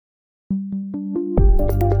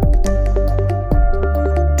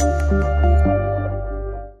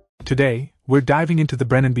Today, we're diving into the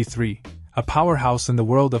Brennan B3, a powerhouse in the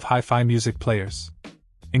world of hi-fi music players.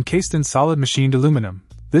 Encased in solid machined aluminum,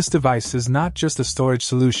 this device is not just a storage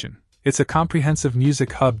solution, it's a comprehensive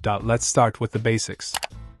music hub. Let's start with the basics.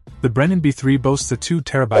 The Brennan B3 boasts a 2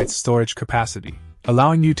 TB storage capacity,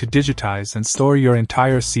 allowing you to digitize and store your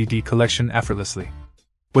entire CD collection effortlessly.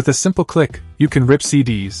 With a simple click, you can rip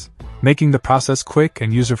CDs, making the process quick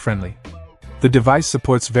and user-friendly. The device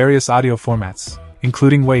supports various audio formats,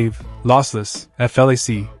 including WAV, lossless,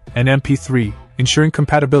 FLAC, and MP3, ensuring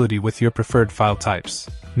compatibility with your preferred file types.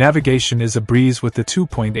 Navigation is a breeze with the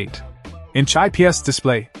 2.8-inch IPS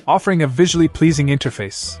display, offering a visually pleasing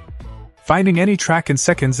interface. Finding any track in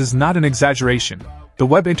seconds is not an exaggeration. The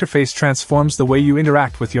web interface transforms the way you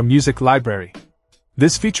interact with your music library.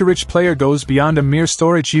 This feature-rich player goes beyond a mere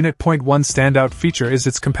storage unit. One standout feature is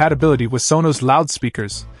its compatibility with Sonos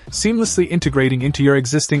loudspeakers, seamlessly integrating into your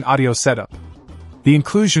existing audio setup. The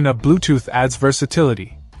inclusion of Bluetooth adds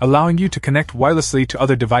versatility, allowing you to connect wirelessly to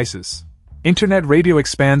other devices. Internet radio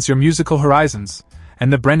expands your musical horizons,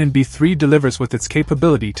 and the Brennan B3 delivers with its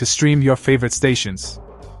capability to stream your favorite stations.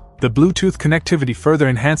 The Bluetooth connectivity further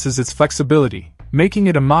enhances its flexibility, making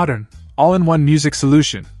it a modern, all-in-one music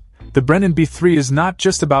solution. The Brennan B3 is not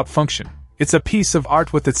just about function, it's a piece of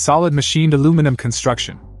art with its solid machined aluminum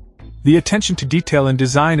construction. The attention to detail and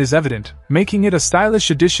design is evident, making it a stylish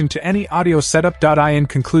addition to any audio setup. In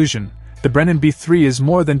conclusion, the Brennan B3 is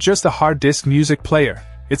more than just a hard disk music player,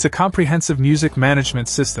 it's a comprehensive music management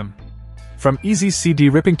system. From easy CD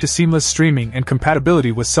ripping to seamless streaming and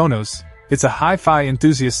compatibility with Sonos, it's a hi-fi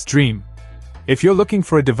enthusiast's dream. If you're looking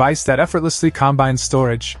for a device that effortlessly combines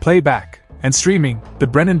storage, playback, and streaming, the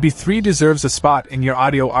Brennan B3 deserves a spot in your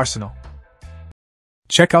audio arsenal.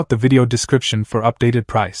 Check out the video description for updated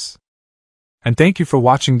price. And thank you for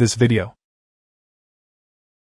watching this video.